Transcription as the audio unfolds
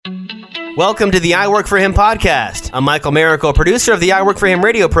Welcome to the I Work For Him podcast. I'm Michael Miracle, producer of the I Work For Him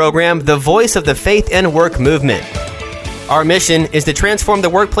radio program, the voice of the faith and work movement. Our mission is to transform the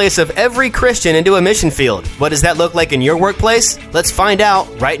workplace of every Christian into a mission field. What does that look like in your workplace? Let's find out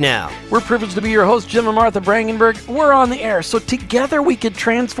right now. We're privileged to be your hosts, Jim and Martha Brangenberg. We're on the air, so together we can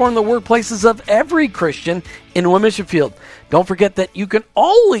transform the workplaces of every Christian into a mission field. Don't forget that you can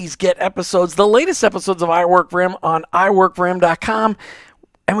always get episodes, the latest episodes of I Work For Him on iworkforhim.com.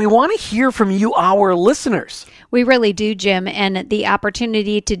 And we want to hear from you, our listeners. We really do, Jim, and the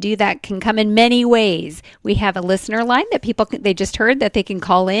opportunity to do that can come in many ways. We have a listener line that they just heard that they can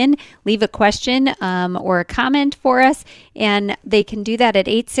call in, leave a question or a comment for us, and they can do that at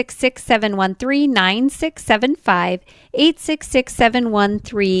 866-713-9675,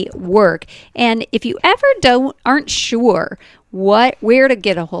 866-713-WORK. And if you ever aren't sure where to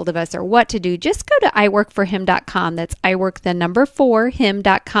get a hold of us or what to do, just go to iworkforhim.com. That's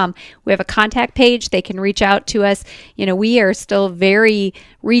iwork4him.com. We have a contact page. They can reach out to us. You know, we are still very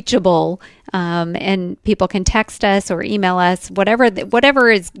reachable, and people can text us or email us. Whatever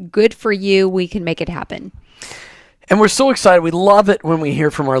is good for you, we can make it happen. And we're so excited. We love it when we hear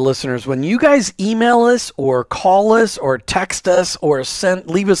from our listeners. When you guys email us or call us or text us or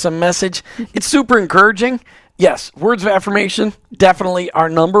leave us a message, it's super encouraging. Yes, words of affirmation, definitely our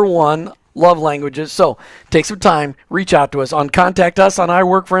number one love languages. So take some time, reach out to us contact us on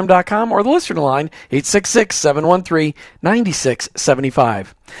iworkforhim.com or the listener line, 866-713-9675.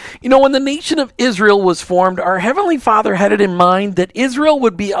 You know, when the nation of Israel was formed, our Heavenly Father had it in mind that Israel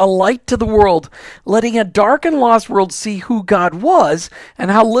would be a light to the world, letting a dark and lost world see who God was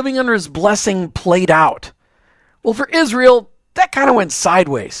and how living under His blessing played out. Well, for Israel, that kind of went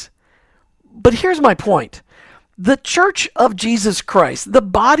sideways. But here's my point. The Church of Jesus Christ, the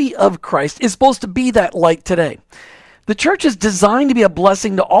body of Christ, is supposed to be that light today. The church is designed to be a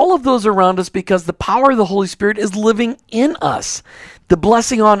blessing to all of those around us because the power of the Holy Spirit is living in us. The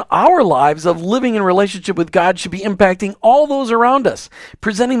blessing on our lives of living in relationship with God should be impacting all those around us.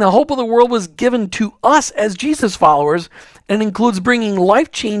 Presenting the hope of the world was given to us as Jesus followers and includes bringing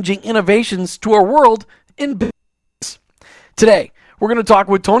life-changing innovations to our world in business. Today, we're going to talk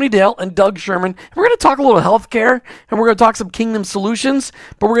with Tony Dale and Doug Sherman. We're going to talk a little healthcare, and we're going to talk some kingdom solutions.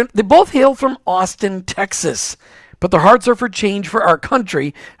 But they both hail from Austin, Texas. But their hearts are for change for our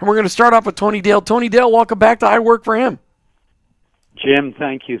country. And we're going to start off with Tony Dale. Tony Dale, welcome back to I Work For Him. Jim,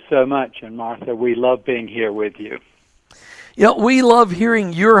 thank you so much. And Martha, we love being here with you. You know, we love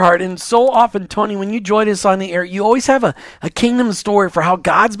hearing your heart. And so often, Tony, when you join us on the air, you always have a kingdom story for how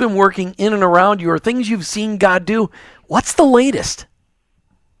God's been working in and around you or things you've seen God do. What's the latest?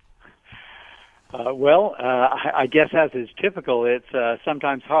 I guess as is typical, it's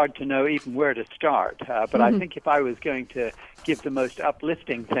sometimes hard to know even where to start. But I think if I was going to give the most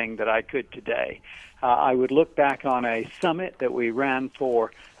uplifting thing that I could today, I would look back on a summit that we ran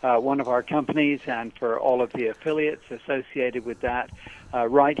for one of our companies and for all of the affiliates associated with that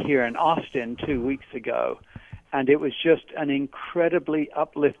right here in Austin 2 weeks ago. And it was just an incredibly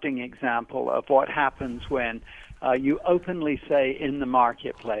uplifting example of what happens when you openly say in the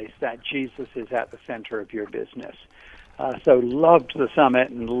marketplace that Jesus is at the center of your business. So loved the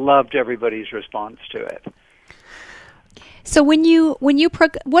summit and loved everybody's response to it. So what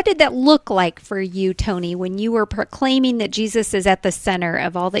did that look like for you, Tony, when you were proclaiming that Jesus is at the center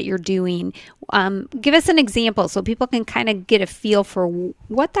of all that you're doing? Give us an example so people can kind of get a feel for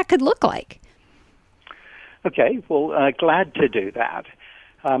what that could look like. Okay, well, glad to do that.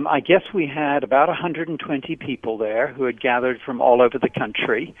 I guess we had about 120 people there who had gathered from all over the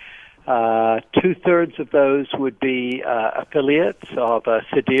country. 2/3 of those would be affiliates of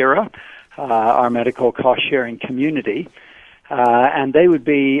Sedera, our medical cost-sharing community. And they would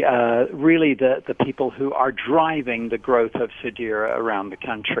be really the people who are driving the growth of Sedera around the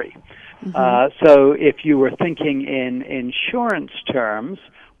country. So if you were thinking in insurance terms,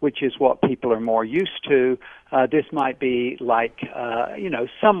 which is what people are more used to, this might be like,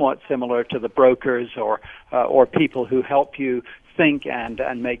 somewhat similar to the brokers or people who help you think and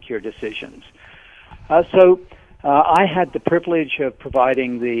make your decisions. So I had the privilege of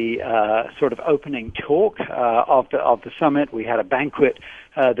providing the sort of opening talk of the summit. We had a banquet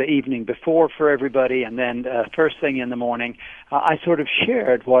the evening before for everybody, and then first thing in the morning, I sort of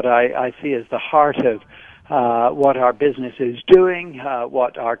shared what I see as the heart of what our business is doing,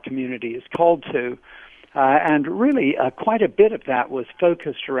 what our community is called to. And really, quite a bit of that was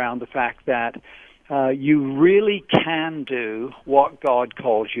focused around the fact that you really can do what God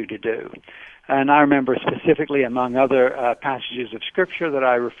calls you to do. And I remember specifically, among other passages of Scripture that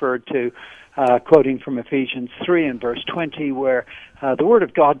I referred to, quoting from Ephesians 3 and verse 20, where the Word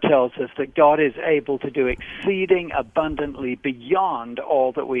of God tells us that God is able to do exceeding abundantly beyond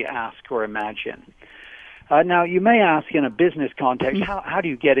all that we ask or imagine. Now, you may ask in a business context, how do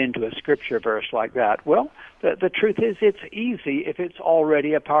you get into a Scripture verse like that? Well, the truth is it's easy if it's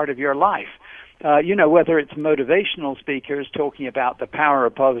already a part of your life. Whether it's motivational speakers talking about the power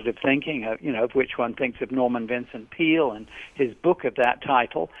of positive thinking, of which one thinks of Norman Vincent Peale and his book of that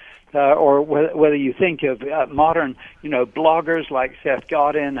title, or whether you think of modern, bloggers like Seth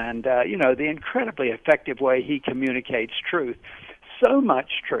Godin and, the incredibly effective way he communicates truth. So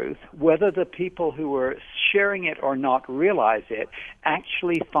much truth, whether the people who are sharing it or not realize it,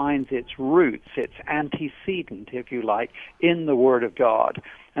 actually finds its roots, its antecedent, if you like, in the Word of God.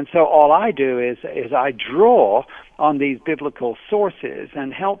 And so all I do is I draw on these biblical sources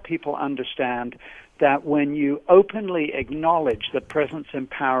and help people understand that when you openly acknowledge the presence and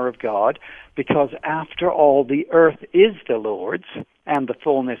power of God, because after all, the earth is the Lord's and the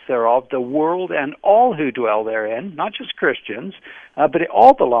fullness thereof, the world and all who dwell therein, not just Christians, but it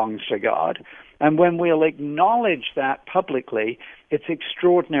all belongs to God. And when we'll acknowledge that publicly, it's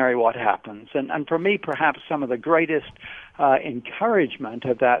extraordinary what happens. And for me, perhaps some of the greatest encouragement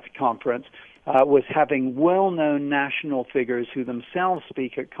of that conference was having well-known national figures who themselves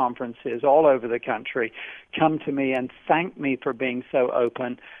speak at conferences all over the country come to me and thank me for being so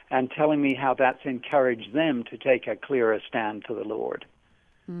open and telling me how that's encouraged them to take a clearer stand for the Lord.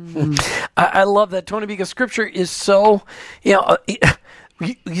 I love that, Tony, because Scripture is so,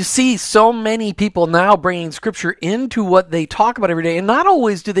 you see so many people now bringing Scripture into what they talk about every day, and not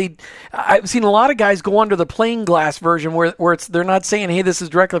always do they. I've seen a lot of guys go under the plain glass version where they're not saying, hey, this is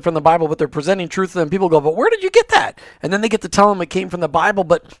directly from the Bible, but they're presenting truth to them. People go, but where did you get that? And then they get to tell them it came from the Bible,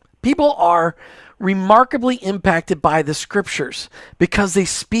 but people are remarkably impacted by the Scriptures because they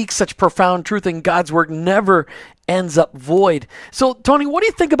speak such profound truth, and God's Word never ends up void. So, Tony, what do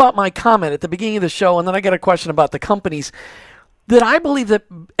you think about my comment at the beginning of the show? And then I got a question about the companies. That I believe that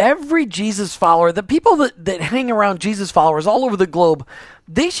every Jesus follower, the people that hang around Jesus followers all over the globe,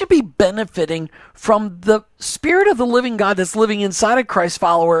 they should be benefiting from the Spirit of the living God that's living inside a Christ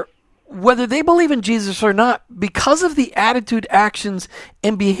follower, whether they believe in Jesus or not, because of the attitude, actions,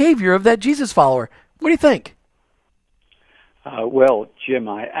 and behavior of that Jesus follower. What do you think? Well, Jim,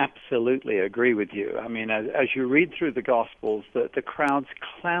 I absolutely agree with you. I mean, as you read through the Gospels, the crowds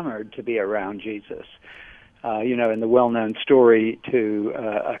clamored to be around Jesus. In the well-known story to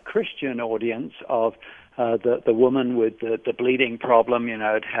a Christian audience of the woman with the bleeding problem,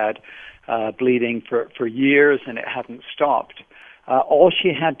 had had bleeding for years and it hadn't stopped. All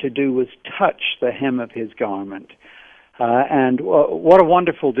she had to do was touch the hem of his garment. And what a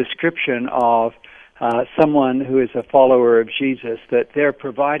wonderful description of someone who is a follower of Jesus, that they're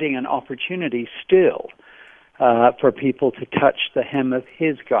providing an opportunity still for people to touch the hem of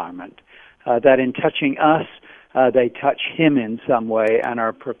his garment. That in touching us, they touch him in some way and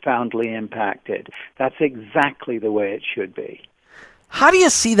are profoundly impacted. That's exactly the way it should be. How do you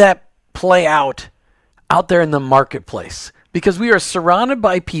see that play out there in the marketplace? Because we are surrounded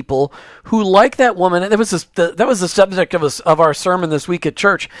by people who, like that woman, and that was the subject of our sermon this week at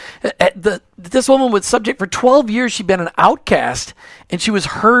church. This woman was subject for 12 years. She'd been an outcast, and she was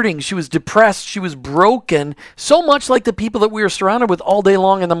hurting. She was depressed. She was broken, so much like the people that we are surrounded with all day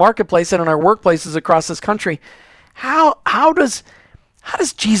long in the marketplace and in our workplaces across this country. How does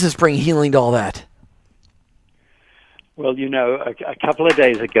Jesus bring healing to all that? Well, a couple of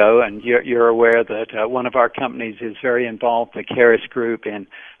days ago, and you're aware that one of our companies is very involved, the Caris Group, in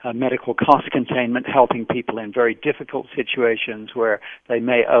medical cost containment, helping people in very difficult situations where they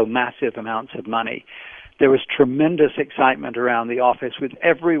may owe massive amounts of money. There was tremendous excitement around the office with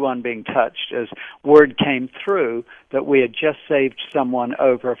everyone being touched as word came through that we had just saved someone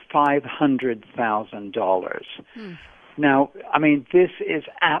over $500,000. Now, I mean, this is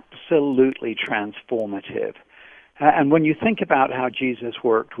absolutely transformative. And when you think about how Jesus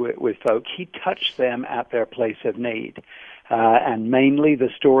worked with folk, he touched them at their place of need. And mainly the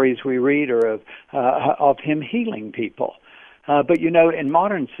stories we read are of him healing people. But, in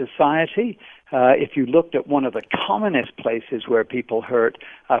modern society, if you looked at one of the commonest places where people hurt,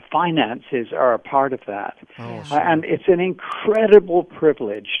 finances are a part of that. Oh, sure. And it's an incredible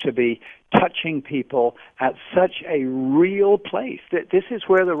privilege to be touching people at such a real place. This is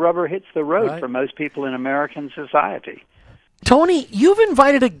where the rubber hits the road, right, for most people in American society. Tony, you've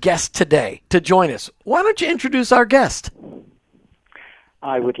invited a guest today to join us. Why don't you introduce our guest?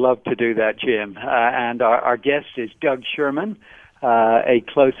 I would love to do that, Jim. And our guest is Doug Sherman, a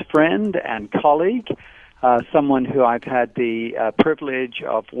close friend and colleague, someone who I've had the privilege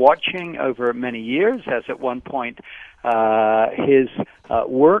of watching over many years, as at one point his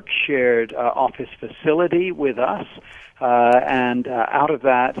work shared office facility with us. And out of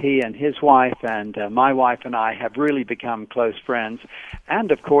that, he and his wife and my wife and I have really become close friends.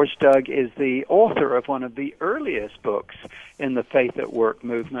 And, of course, Doug is the author of one of the earliest books in the Faith at Work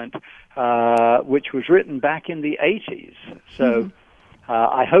movement, which was written back in the 80s. So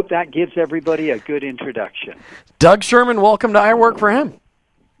I hope that gives everybody a good introduction. Doug Sherman, welcome to I Work for Him.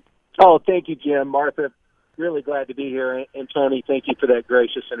 Oh, thank you, Jim. Martha, really glad to be here. And Tony, thank you for that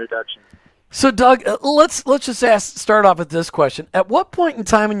gracious introduction. So, Doug, let's just start off with this question. At what point in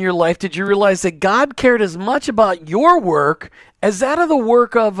time in your life did you realize that God cared as much about your work as that of the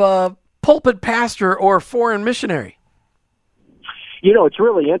work of a pulpit pastor or foreign missionary? You know, it's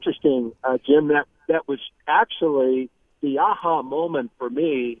really interesting, Jim, that was actually the aha moment for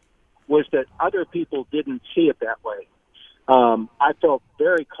me, was that other people didn't see it that way. I felt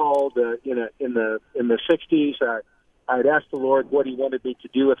very called in the 60s. I'd asked the Lord what He wanted me to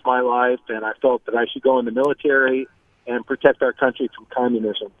do with my life, and I felt that I should go in the military and protect our country from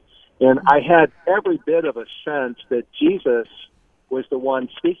communism. And I had every bit of a sense that Jesus was the one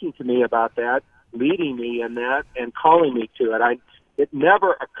speaking to me about that, leading me in that, and calling me to it. It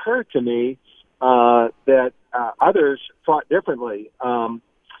never occurred to me that others thought differently.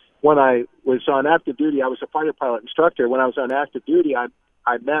 When I was on active duty, I was a fighter pilot instructor. When I was on active duty, I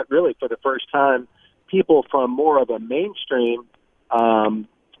met really for the first time people from more of a mainstream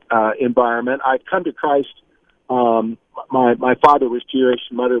environment. I'd come to Christ. My father was Jewish,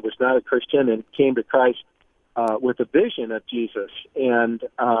 mother was not a Christian, and came to Christ with a vision of Jesus, and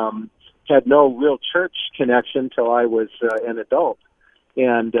had no real church connection till I was an adult.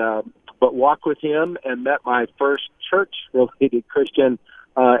 And but walked with him and met my first church-related Christian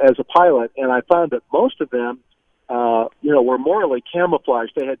as a pilot, and I found that most of them, were morally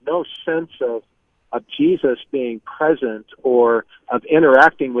camouflaged. They had no sense of Jesus being present, or of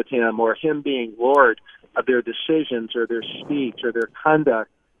interacting with Him, or Him being Lord of their decisions or their speech or their conduct.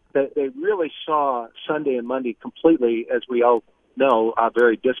 They really saw Sunday and Monday completely, as we all know,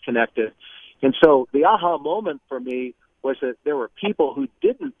 very disconnected. And so the aha moment for me was that there were people who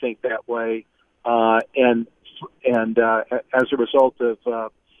didn't think that way, and as a result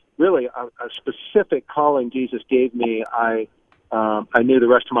of really a specific calling Jesus gave me, I knew the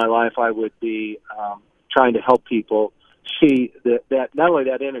rest of my life I would be trying to help people see that not only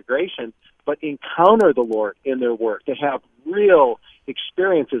that integration, but encounter the Lord in their work, to have real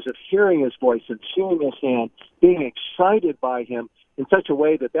experiences of hearing His voice and seeing His hand, being excited by Him in such a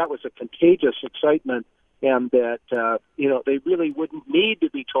way that was a contagious excitement, and that they really wouldn't need to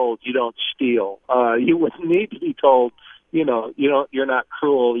be told you don't steal. You wouldn't need to be told you're not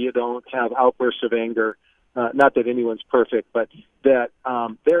cruel, you don't have outbursts of anger. Not that anyone's perfect, but that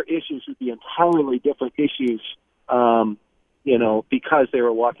their issues would be entirely different issues, because they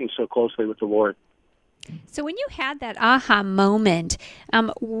were walking so closely with the Lord. So when you had that aha moment, I'm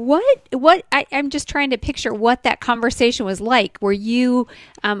just trying to picture what that conversation was like. Were you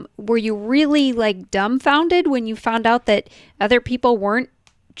really like dumbfounded when you found out that other people weren't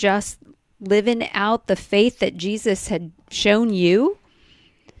just living out the faith that Jesus had shown you?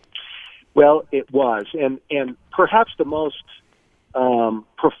 Well, it was, and perhaps the most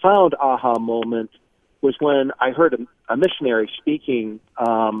profound aha moment was when I heard a missionary speaking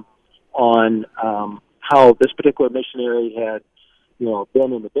on how this particular missionary had,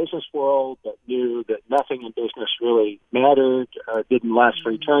 been in the business world, but knew that nothing in business really mattered, didn't last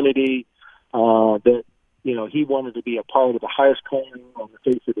for eternity, that he wanted to be a part of the highest calling on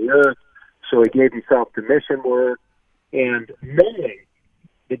the face of the earth, so he gave himself to mission work, and knowing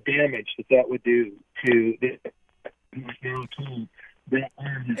the damage that would do to the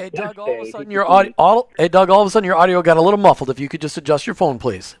Hey Doug, all of a sudden your audio got a little muffled. If you could just adjust your phone,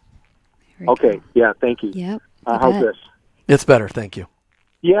 please. Okay. Yeah. Thank you. Yep. How's this? It's better. Thank you.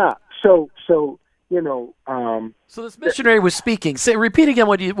 Yeah. So So this missionary was speaking. Repeat again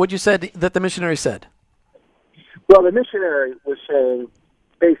what you said that the missionary said. Well, the missionary was saying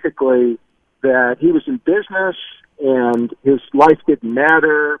basically that he was in business and his life didn't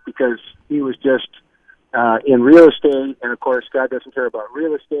matter because he was just in real estate, and of course God doesn't care about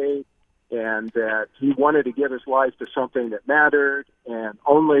real estate, and that he wanted to give his life to something that mattered, and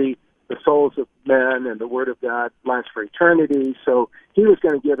only the souls of men and the Word of God last for eternity, so he was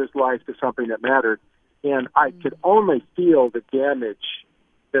going to give his life to something that mattered. And I could only feel the damage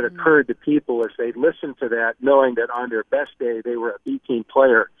that occurred to people as they listened to that, knowing that on their best day they were a B-team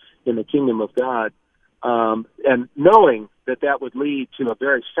player in the kingdom of God, and knowing that that would lead to a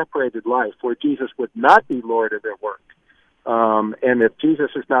very separated life where Jesus would not be Lord of their work. And if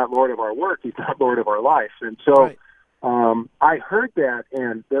Jesus is not Lord of our work, he's not Lord of our life. And so I heard that,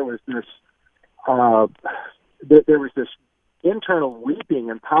 and there was this internal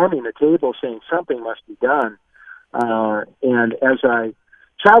weeping and pounding the table saying something must be done. And as I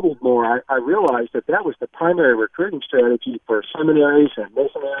traveled more, I realized that that was the primary recruiting strategy for seminaries and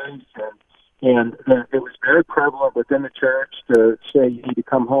missionaries, and that it was very prevalent within the church to say you need to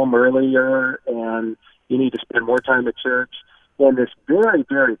come home earlier and you need to spend more time at church. And this very,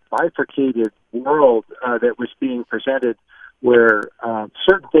 very bifurcated world that was being presented where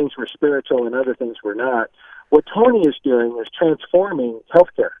certain things were spiritual and other things were not. What Tony is doing is transforming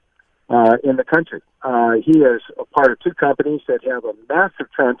healthcare in the country. He is a part of two companies that have a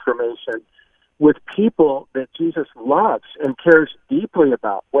massive transformation with people that Jesus loves and cares deeply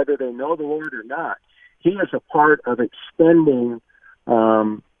about, whether they know the Lord or not. He is a part of extending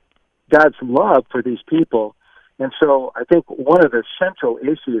God's love for these people. And so I think one of the central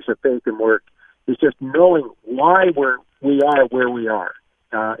issues of faith and work is just knowing why we are where we are.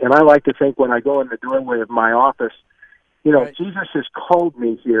 And I like to think when I go in the doorway of my office, Jesus has called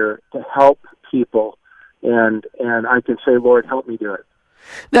me here to help people, and I can say, Lord, help me do it.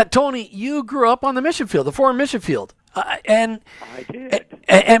 Now, Tony, you grew up on the mission field, the foreign mission field. And I did.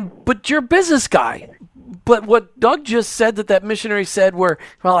 But you're a business guy. But what Doug just said that missionary said where,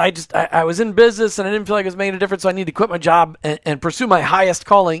 well, I was in business and I didn't feel like it was making a difference, so I need to quit my job and pursue my highest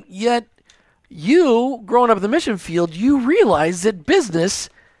calling. Yet you, growing up in the mission field, you realize that business,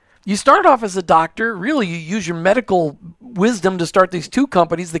 you started off as a doctor. Really, you use your medical wisdom to start these two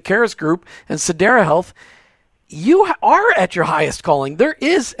companies, the Caris Group and Sedera Health. You are at your highest calling.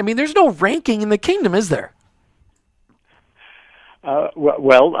 There's no ranking in the kingdom, is there?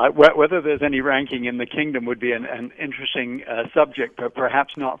 Whether there's any ranking in the kingdom would be an interesting subject, but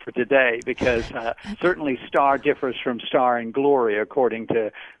perhaps not for today, because certainly star differs from star in glory, according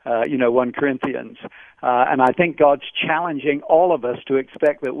to 1 Corinthians. And I think God's challenging all of us to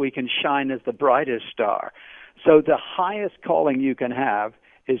expect that we can shine as the brightest star. So the highest calling you can have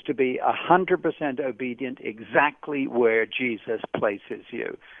is to be 100% obedient exactly where Jesus places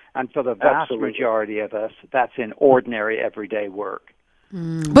you. And for the vast majority of us, that's in ordinary, everyday work.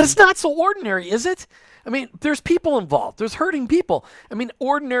 But it's not so ordinary, is it? I mean, there's people involved. There's hurting people. I mean,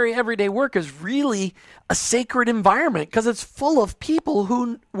 ordinary, everyday work is really a sacred environment because it's full of people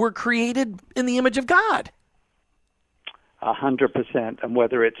who were created in the image of God. 100%. And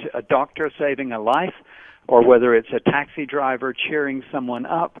whether it's a doctor saving a life or whether it's a taxi driver cheering someone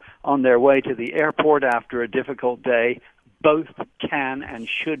up on their way to the airport after a difficult day, both can and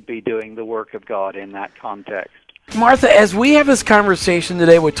should be doing the work of God in that context. Martha, as we have this conversation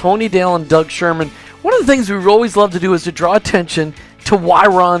today with Tony Dale and Doug Sherman, one of the things we always love to do is to draw attention to why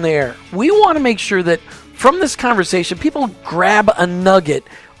we're on the air. We want to make sure that from this conversation, people grab a nugget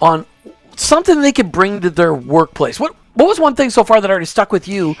on something they can bring to their workplace. What was one thing so far that already stuck with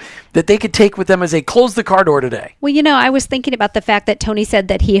you that they could take with them as they close the car door today? Well, I was thinking about the fact that Tony said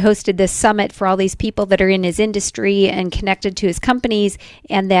that he hosted this summit for all these people that are in his industry and connected to his companies,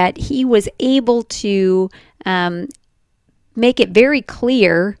 and that he was able to make it very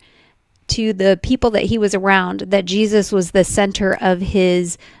clear to the people that he was around that Jesus was the center of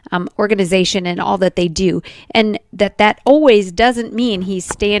his organization and all that they do. And that always doesn't mean he's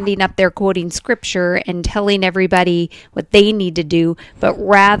standing up there quoting scripture and telling everybody what they need to do, but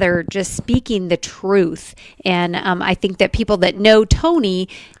rather just speaking the truth. And I think that people that know Tony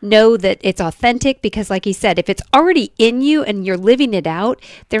know that it's authentic because, like he said, if it's already in you and you're living it out,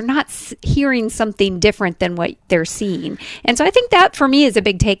 they're not hearing something different than what they're seeing. And so I think that for me is a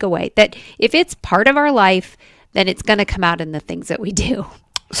big takeaway, that if it's part of our life, then it's going to come out in the things that we do.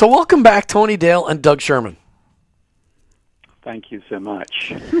 So welcome back, Tony Dale and Doug Sherman. Thank you so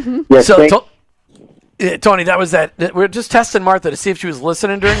much. Yes, Tony, that was that. We're just testing Martha to see if she was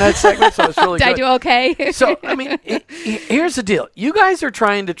listening during that segment, so it's really good. Did I do okay? So, here's the deal. You guys are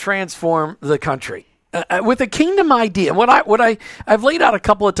trying to transform the country with a kingdom idea. I've laid out a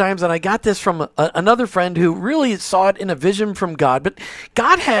couple of times, and I got this from another friend who really saw it in a vision from God. But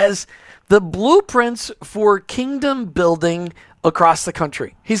God has the blueprints for kingdom building across the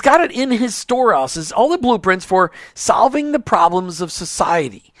country. He's got it in his storehouses, all the blueprints for solving the problems of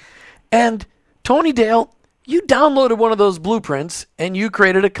society. And Tony Dale, you downloaded one of those blueprints and you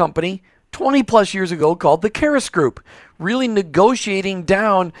created a company 20 plus years ago called the Caris Group, really negotiating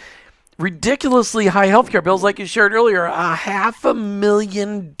down ridiculously high healthcare bills, like you shared earlier.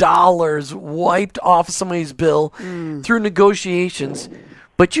 $500,000 wiped off somebody's bill through negotiations.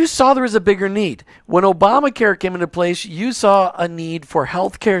 But you saw there was a bigger need. When Obamacare came into place, you saw a need for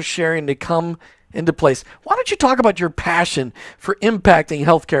healthcare sharing to come into place. Why don't you talk about your passion for impacting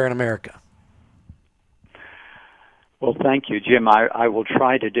healthcare in America? Well, thank you, Jim. I will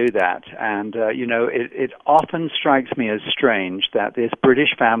try to do that. And, it often strikes me as strange that this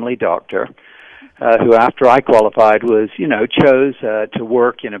British family doctor, who after I qualified was, chose to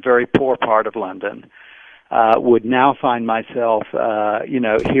work in a very poor part of London, would now find myself,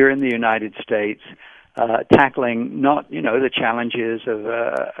 here in the United States, tackling not, the challenges of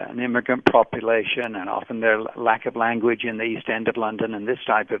an immigrant population and often their lack of language in the East End of London and this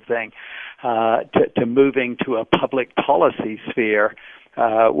type of thing, to moving to a public policy sphere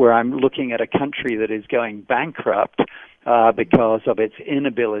where I'm looking at a country that is going bankrupt because of its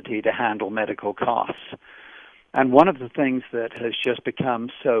inability to handle medical costs. And one of the things that has just become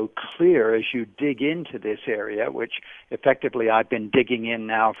so clear as you dig into this area, which effectively I've been digging in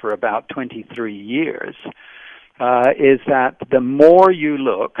now for about 23 years, is that the more you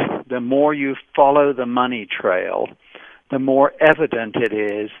look, the more you follow the money trail, the more evident it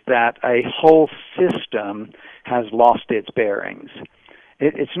is that a whole system has lost its bearings.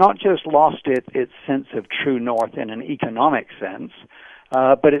 It's not just lost its sense of true north in an economic sense,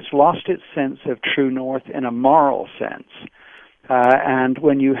 but it's lost its sense of true north in a moral sense. And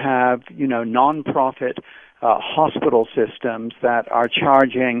when you have, nonprofit hospital systems that are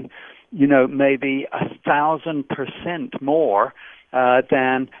charging, maybe 1,000% more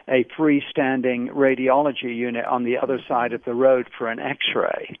than a freestanding radiology unit on the other side of the road for an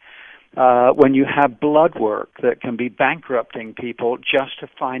X-ray, when you have blood work that can be bankrupting people just to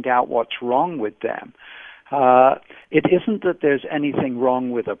find out what's wrong with them, it isn't that there's anything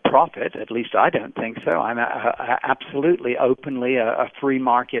wrong with a profit, at least I don't think so. I'm absolutely openly a free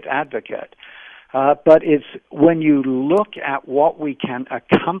market advocate. But it's when you look at what we can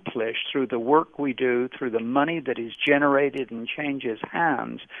accomplish through the work we do, through the money that is generated and changes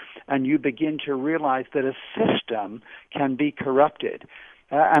hands, and you begin to realize that a system can be corrupted.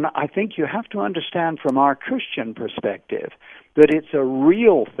 And I think you have to understand from our Christian perspective that it's a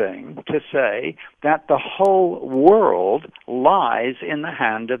real thing to say that the whole world lies in the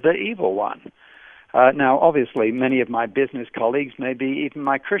hand of the evil one. Now, obviously, many of my business colleagues, maybe even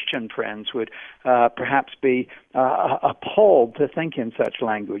my Christian friends, would perhaps be appalled to think in such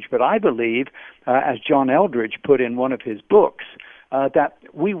language. But I believe, as John Eldridge put in one of his books, that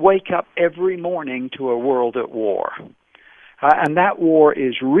we wake up every morning to a world at war. And that war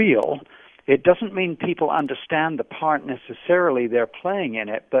is real. It doesn't mean people understand the part necessarily they're playing in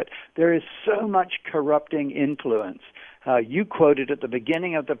it, but there is so much corrupting influence. You quoted at the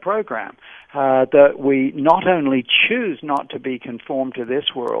beginning of the program that we not only choose not to be conformed to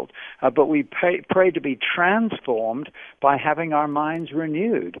this world, but we pray to be transformed by having our minds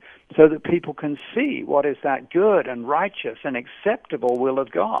renewed so that people can see what is that good and righteous and acceptable will of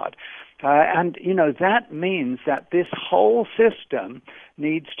God. And, that means that this whole system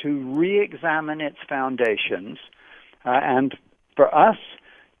needs to re-examine its foundations. And for us,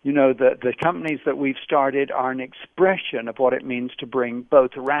 the companies that we've started are an expression of what it means to bring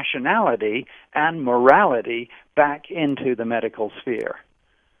both rationality and morality back into the medical sphere.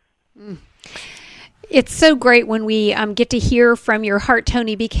 It's so great when we get to hear from your heart,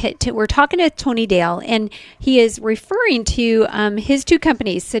 Tony, because we're talking to Tony Dale, and he is referring to his two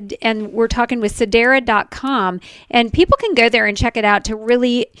companies, and we're talking with Sedera.com, and people can go there and check it out to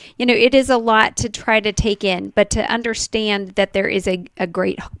really, it is a lot to try to take in, but to understand that there is a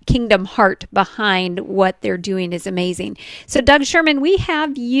great kingdom heart behind what they're doing is amazing. So, Doug Sherman, we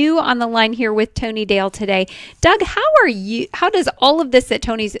have you on the line here with Tony Dale today. Doug, how does all of this that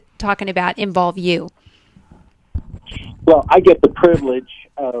Tony's talking about involve you? Well, I get the privilege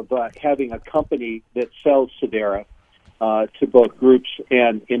of having a company that sells Sedera to both groups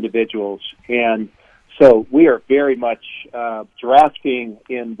and individuals, and so we are very much drafting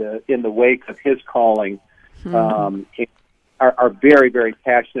in the wake of his calling. Are very, very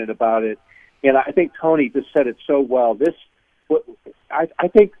passionate about it, and I think Tony just said it so well. I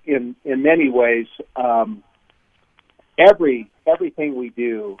think in many ways, everything we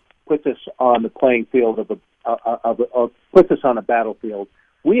do puts us on the playing field puts us on a battlefield.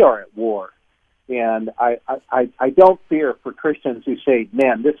 We are at war, and I don't fear for Christians who say,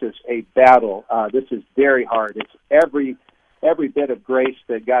 "Man, this is a battle. This is very hard. It's every bit of grace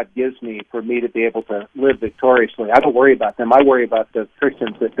that God gives me for me to be able to live victoriously." I don't worry about them. I worry about the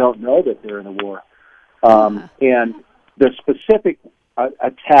Christians that don't know that they're in a war. And the specific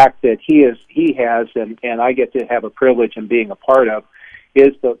a tack that he has, and I get to have a privilege in being a part of,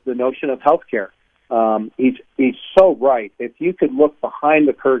 is the notion of healthcare. He's so right. If you could look behind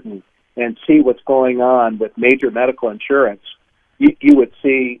the curtain and see what's going on with major medical insurance, you would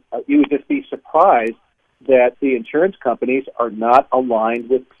just be surprised that the insurance companies are not aligned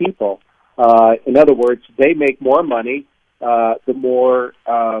with people. In other words, they make more money the more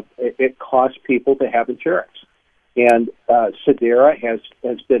it costs people to have insurance. And Sedera has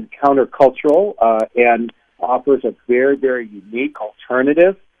been countercultural and offers a very, very unique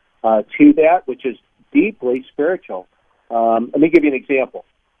alternative to that, which is deeply spiritual. Let me give you an example.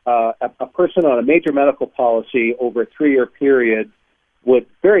 A person on a major medical policy over a 3-year period would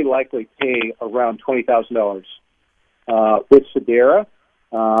very likely pay around $20,000. With Sedera,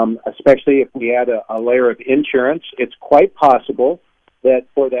 especially if we add a layer of insurance, it's quite possible that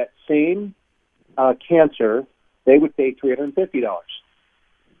for that same cancer, they would pay $350.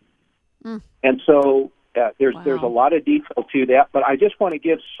 And so there's a lot of detail to that, but I just want to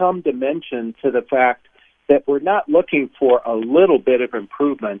give some dimension to the fact that we're not looking for a little bit of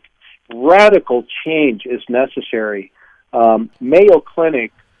improvement. Radical change is necessary. Mayo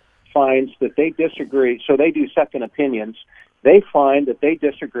Clinic finds that they disagree, so they do second opinions. They find that they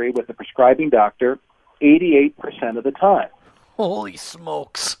disagree with the prescribing doctor 88% of the time. Holy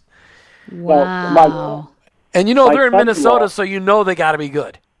smokes. Wow. And they're in Minnesota, so they got to be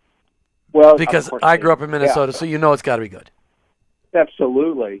good. Well, because I grew up in Minnesota, so it's got to be good.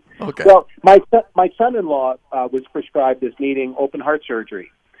 Absolutely. Okay. Well, my son-in-law was prescribed this needing open heart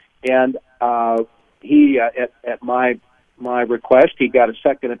surgery, and he at my request, he got a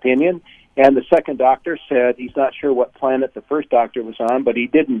second opinion, and the second doctor said he's not sure what planet the first doctor was on, but he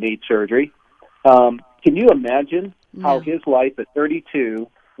didn't need surgery. Can you imagine how his life at 32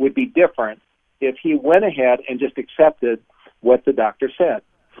 would be different if he went ahead and just accepted what the doctor said?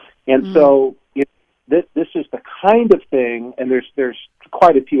 And so this is the kind of thing, and there's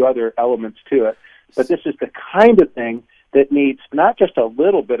quite a few other elements to it, but this is the kind of thing that needs not just a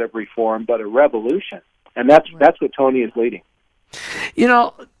little bit of reform, but a revolution. And that's what Tony is leading.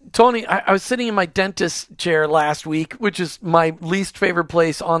 Tony, I was sitting in my dentist chair last week, which is my least favorite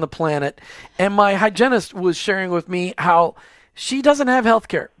place on the planet, and my hygienist was sharing with me how she doesn't have health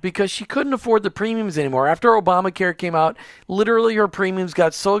care because she couldn't afford the premiums anymore. After Obamacare came out, literally her premiums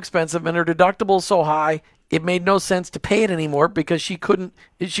got so expensive and her deductible so high, it made no sense to pay it anymore because she could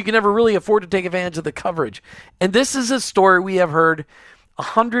never really afford to take advantage of the coverage. And this is a story we have heard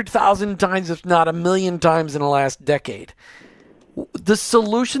 100,000 times, if not 1,000,000 times in the last decade. The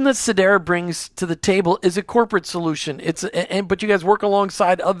solution that Sedera brings to the table is a corporate solution. But you guys work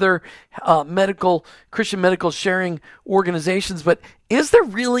alongside other Christian medical sharing organizations. But is there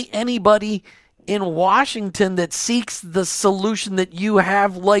really anybody in Washington that seeks the solution that you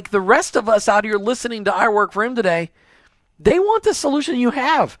have, like the rest of us out here listening to I Work for Him today? They want the solution you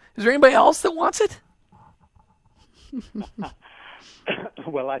have. Is there anybody else that wants it?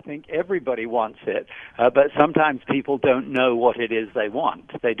 Well, I think everybody wants it, but sometimes people don't know what it is they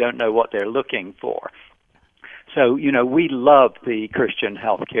want. They don't know what they're looking for. So, we love the Christian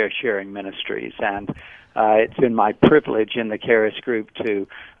healthcare sharing ministries, and it's been my privilege in the Charis Group to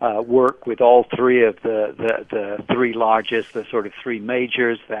work with all three of the three largest, the sort of three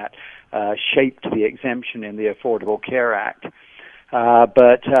majors that shaped the exemption in the Affordable Care Act.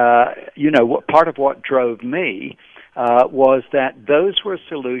 But part of what drove me was that those were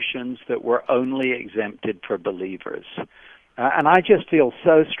solutions that were only exempted for believers. And I just feel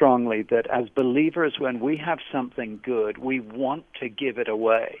so strongly that as believers, when we have something good, we want to give it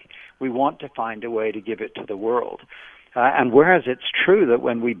away. We want to find a way to give it to the world. And whereas it's true that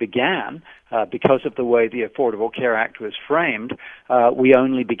when we began, because of the way the Affordable Care Act was framed, we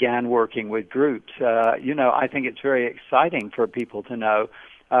only began working with groups. I think it's very exciting for people to know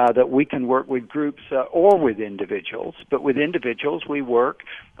that we can work with groups or with individuals. But with individuals, we work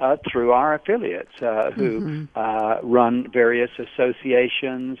through our affiliates who run various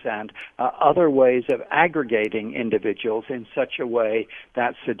associations and other ways of aggregating individuals in such a way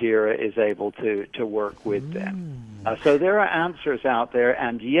that Sedera is able to work with them. So there are answers out there,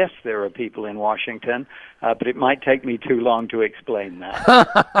 and yes, there are people in Washington, but it might take me too long to explain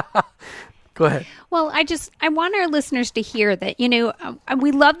that. Go ahead. Well, I want our listeners to hear that,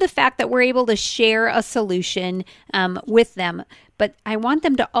 we love the fact that we're able to share a solution with them. but I want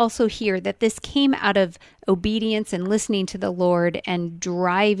them to also hear that this came out of obedience and listening to the Lord and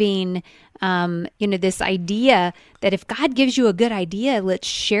driving, this idea that if God gives you a good idea, let's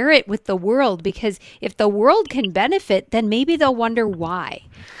share it with the world, because if the world can benefit, then maybe they'll wonder why.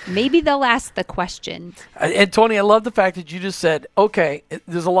 Maybe they'll ask the question. And Tony, I love the fact that you just said, okay,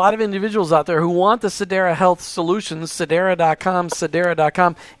 there's a lot of individuals out there who want the Sedera Health Solutions,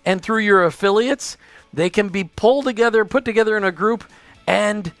 Sedera.com, and through your affiliates, they can be put together in a group,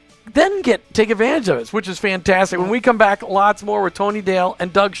 and then take advantage of it, which is fantastic. When we come back, lots more with Tony Dale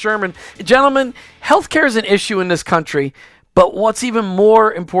and Doug Sherman. Gentlemen, healthcare is an issue in this country, but what's even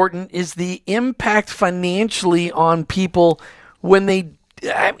more important is the impact financially on people when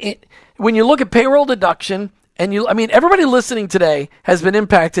you look at payroll deduction, and everybody listening today has been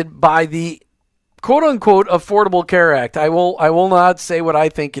impacted by the quote-unquote Affordable Care Act. I will not say what I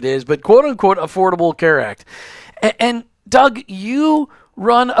think it is, but quote-unquote Affordable Care Act. And Doug, you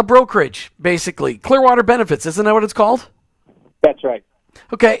run a brokerage, basically. Clearwater Benefits, isn't that what it's called? That's right.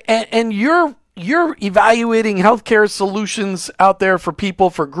 Okay, and you're evaluating healthcare solutions out there for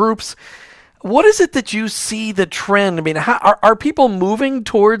people, for groups. What is it that you see the trend? I mean, are people moving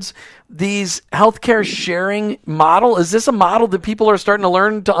towards these healthcare sharing model? Is this a model that people are starting to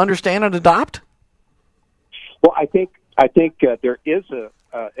learn to understand and adopt? Well, I think there is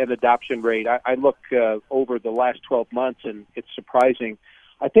an adoption rate. I look over the last 12 months, and it's surprising.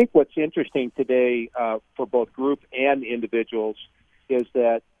 I think what's interesting today for both group and individuals is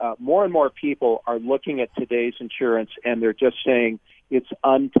that more and more people are looking at today's insurance, and they're just saying it's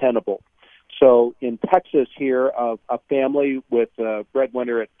untenable. So in Texas here, a family with a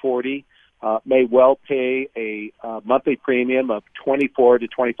breadwinner at 40 may well pay a monthly premium of $2,400 to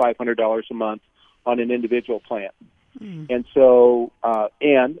 $2,500 a month on an individual plan. And so,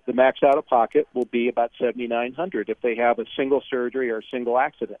 and the max out of pocket will be about $7,900 if they have a single surgery or a single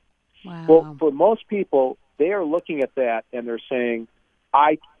accident. Wow. Well, for most people, they are looking at that and they're saying,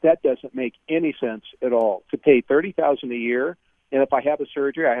 that doesn't make any sense at all to pay $30,000 a year. And if I have a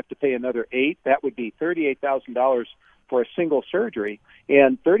surgery, I have to pay another $8,000. That would be $38,000 for a single surgery,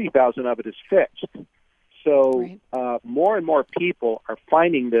 and $30,000 of it is fixed. So more and more people are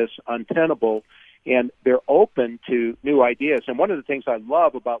finding this untenable, and they're open to new ideas. And one of the things I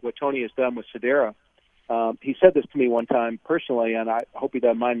love about what Tony has done with Sedera, he said this to me one time personally, and I hope he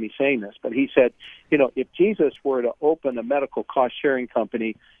doesn't mind me saying this, but he said, if Jesus were to open a medical cost-sharing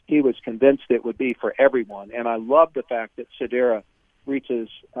company, he was convinced it would be for everyone. And I love the fact that Sedera reaches,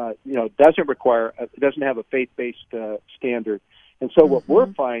 doesn't have a faith-based standard. And so what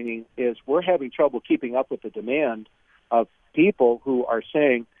we're finding is we're having trouble keeping up with the demand of people who are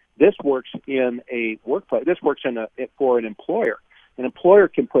saying, this works in a workplace. This works for an employer. An employer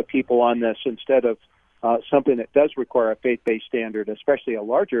can put people on this instead of something that does require a faith-based standard, especially a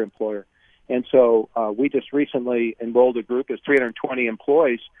larger employer. And so we just recently enrolled a group of 320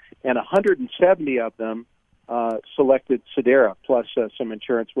 employees, and 170 of them selected Sedera plus some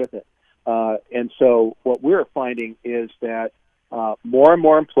insurance with it. And so what we're finding is that more and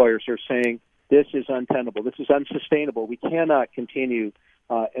more employers are saying, this is untenable, this is unsustainable, we cannot continue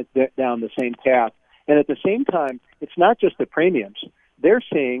down the same path. And at the same time, it's not just the premiums. They're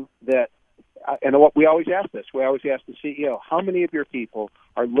saying that, and what we always ask this, we always ask the CEO, how many of your people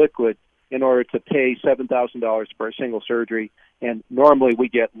are liquid in order to pay $7,000 for a single surgery? And normally we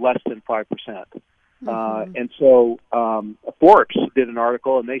get less than 5%. And so Forbes did an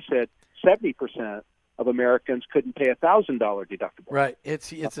article, and they said 70% of Americans couldn't pay $1,000 deductible. Right.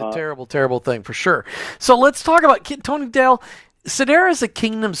 It's a terrible, terrible thing for sure. So let's talk about Tony Dale. Sedera is a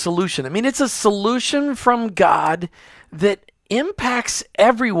kingdom solution. I mean, it's a solution from God that impacts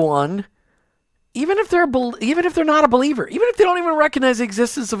everyone, even if they're not a believer, even if they don't even recognize the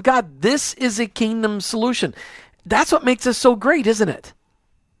existence of God. This is a kingdom solution. That's what makes us so great, isn't it?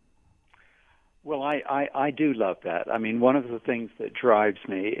 Well, I do love that. I mean, one of the things that drives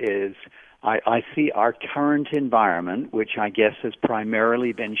me is I see our current environment, which I guess has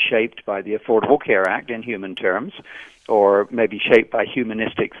primarily been shaped by the Affordable Care Act in human terms, or maybe shaped by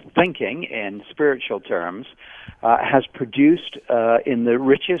humanistic thinking in spiritual terms, has produced in the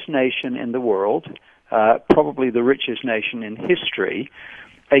richest nation in the world, probably the richest nation in history,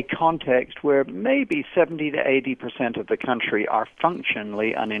 a context where maybe 70 to 80% of the country are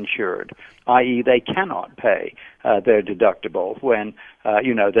functionally uninsured, i.e. they cannot pay their deductible when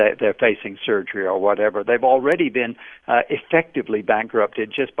they're facing surgery or whatever. They've already been effectively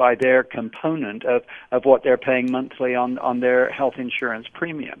bankrupted just by their component of what they're paying monthly on their health insurance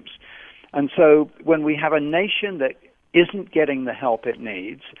premiums. And so when we have a nation that isn't getting the help it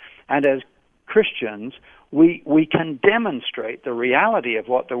needs, and as Christians, we can demonstrate the reality of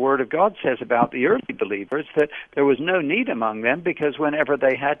what the Word of God says about the early believers, that there was no need among them because whenever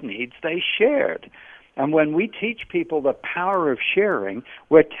they had needs, they shared. And when we teach people the power of sharing,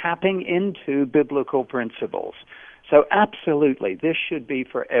 we're tapping into biblical principles. So absolutely, this should be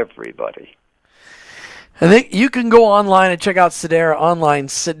for everybody. I think you can go online and check out Sedera online,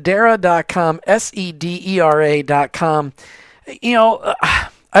 sedera.com, Sedera.com. You know,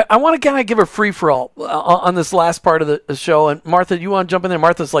 I want to kind of give a free-for-all on this last part of the show. And Martha, you want to jump in there?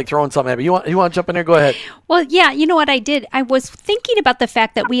 Martha's like throwing something at me. You want to jump in there? Go ahead. Well, yeah, you know what I did? I was thinking about the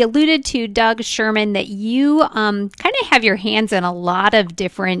fact that we alluded to, Doug Sherman, that you kind of have your hands in a lot of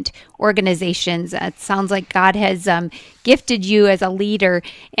different organizations. It sounds like God has gifted you as a leader.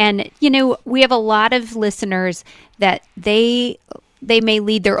 And, you know, we have a lot of listeners that they may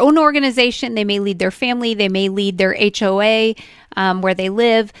lead their own organization, they may lead their family, they may lead their HOA, where they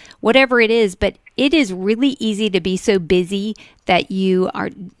live, whatever it is. But it is really easy to be so busy that you are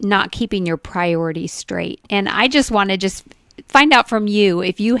not keeping your priorities straight. And I just want to find out from you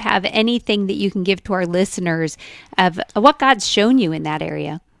if you have anything that you can give to our listeners of what God's shown you in that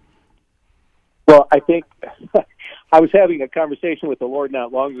area. Well, I think I was having a conversation with the Lord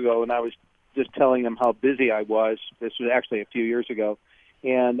not long ago, and I was just telling him how busy I was. This was actually a few years ago.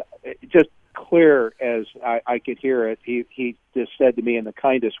 And just clear as I could hear it, he just said to me in the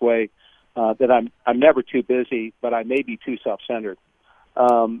kindest way that I'm never too busy, but I may be too self-centered.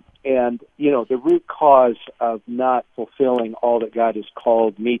 And, you know, the root cause of not fulfilling all that God has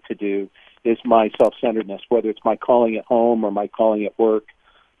called me to do is my self-centeredness, whether it's my calling at home or my calling at work.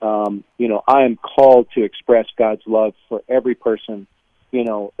 You know, I am called to express God's love for every person, you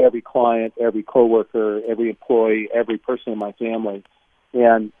know, every client, every coworker, every employee, every person in my family.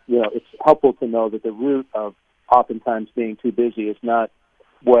 And, you know, it's helpful to know that the root of oftentimes being too busy is not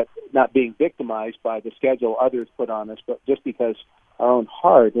being victimized by the schedule others put on us, but just because our own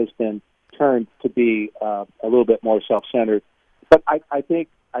heart has been turned to be a little bit more self-centered. But I think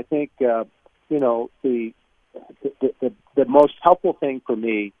you know, the most helpful thing for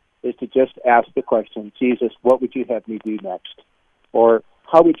me is to just ask the question, Jesus, what would you have me do next? Or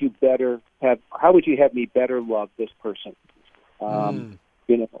how would you have me better love this person?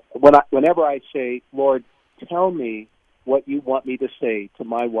 You know, whenever I say, Lord, tell me what you want me to say to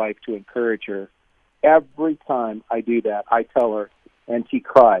my wife to encourage her, every time I do that, I tell her, and she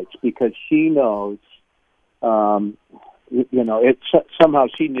cries because she knows, you know, somehow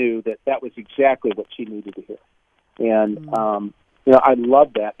she knew that was exactly what she needed to hear. And, you know, I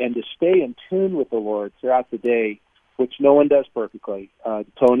love that. And to stay in tune with the Lord throughout the day, which no one does perfectly.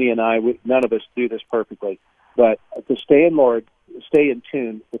 Tony and I, none of us do this perfectly. But to stay in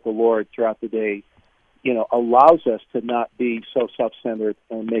tune with the Lord throughout the day, you know, allows us to not be so self-centered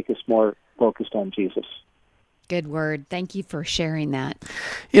and make us more focused on Jesus. Good word. Thank you for sharing that.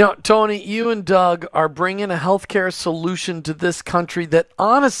 You know, Tony, you and Doug are bringing a healthcare solution to this country that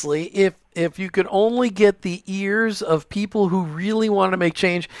honestly, if you could only get the ears of people who really want to make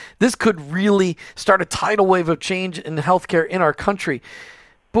change, this could really start a tidal wave of change in healthcare in our country.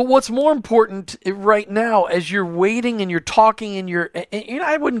 But what's more important right now, as you're waiting and you're talking and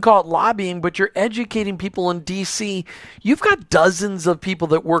I wouldn't call it lobbying, but you're educating people in D.C., you've got dozens of people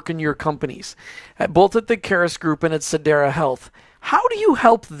that work in your companies, both at the Caris Group and at Sedera Health. How do you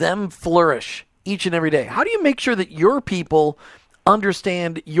help them flourish each and every day? How do you make sure that your people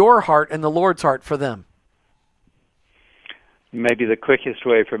understand your heart and the Lord's heart for them? Maybe the quickest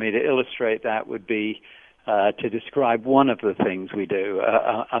way for me to illustrate that would be to describe one of the things we do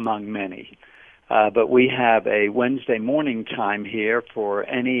among many. But we have a Wednesday morning time here for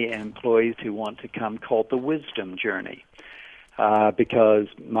any employees who want to come called the Wisdom Journey. Because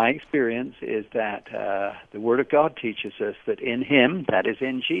my experience is that the Word of God teaches us that in Him, that is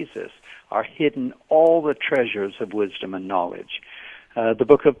in Jesus, are hidden all the treasures of wisdom and knowledge. The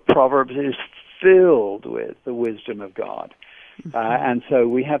book of Proverbs is filled with the wisdom of God. And so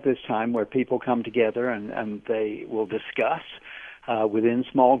we have this time where people come together and they will discuss within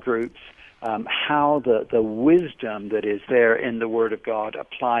small groups how the wisdom that is there in the Word of God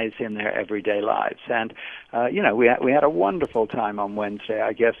applies in their everyday lives. And, you know, we had a wonderful time on Wednesday.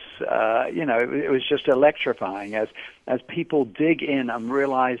 I guess, you know, it was just electrifying as people dig in and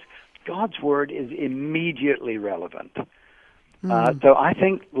realize God's Word is immediately relevant. So I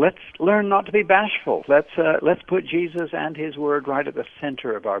think let's learn not to be bashful. Let's put Jesus and His Word right at the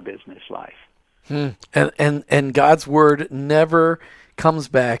center of our business life. And God's Word never comes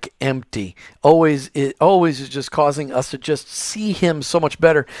back empty. It always is just causing us to just see Him so much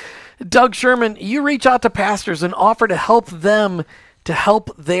better. Doug Sherman, you reach out to pastors and offer to help them to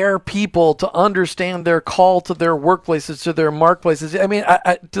help their people to understand their call to their workplaces, to their marketplaces.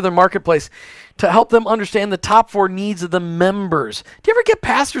 To their marketplace, to help them understand the top 4 needs of the members. Do you ever get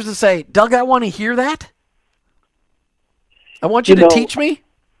pastors to say, Doug, I want to hear that? I want you to teach me?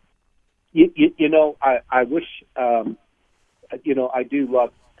 I wish, I do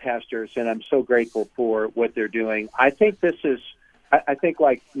love pastors, and I'm so grateful for what they're doing. I think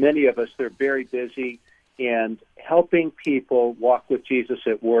like many of us, they're very busy, and helping people walk with Jesus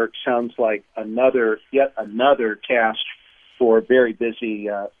at work sounds like yet another task for a very busy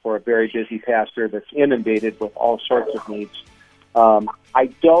pastor that's inundated with all sorts of needs. I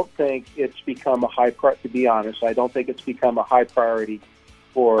don't think it's become to be honest, I don't think it's become a high priority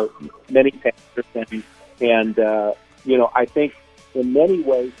for many pastors, and I think in many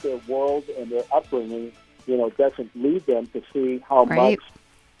ways their world and their upbringing, doesn't lead them to see how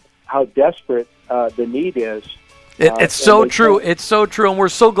desperate the need is. It's so true. It's so true, and we're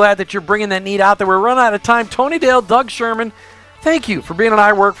so glad that you're bringing that need out there. We're running out of time. Tony Dale, Doug Sherman, thank you for being on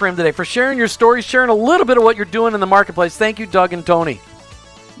I Work For Him today, for sharing your stories, sharing a little bit of what you're doing in the marketplace. Thank you, Doug and Tony.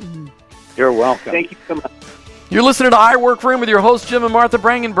 You're welcome. Thank you so much. You're listening to I Work For Him with your hosts, Jim and Martha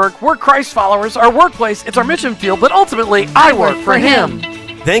Brangenberg. We're Christ followers. Our workplace, it's our mission field, but ultimately, I work for Him.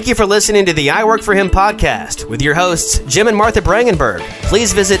 Thank you for listening to the I Work For Him podcast with your hosts, Jim and Martha Brangenberg.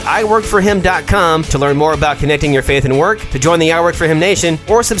 Please visit iworkforhim.com to learn more about connecting your faith and work, to join the I Work For Him Nation,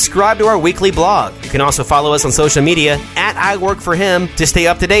 or subscribe to our weekly blog. You can also follow us on social media at I Work For Him to stay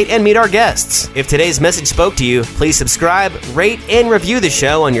up to date and meet our guests. If today's message spoke to you, please subscribe, rate, and review the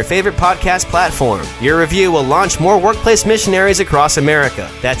show on your favorite podcast platform. Your review will launch more workplace missionaries across America.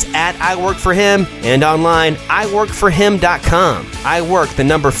 That's at I Work For Him and online, iworkforhim.com. I work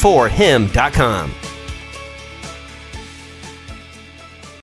the number 4him.com.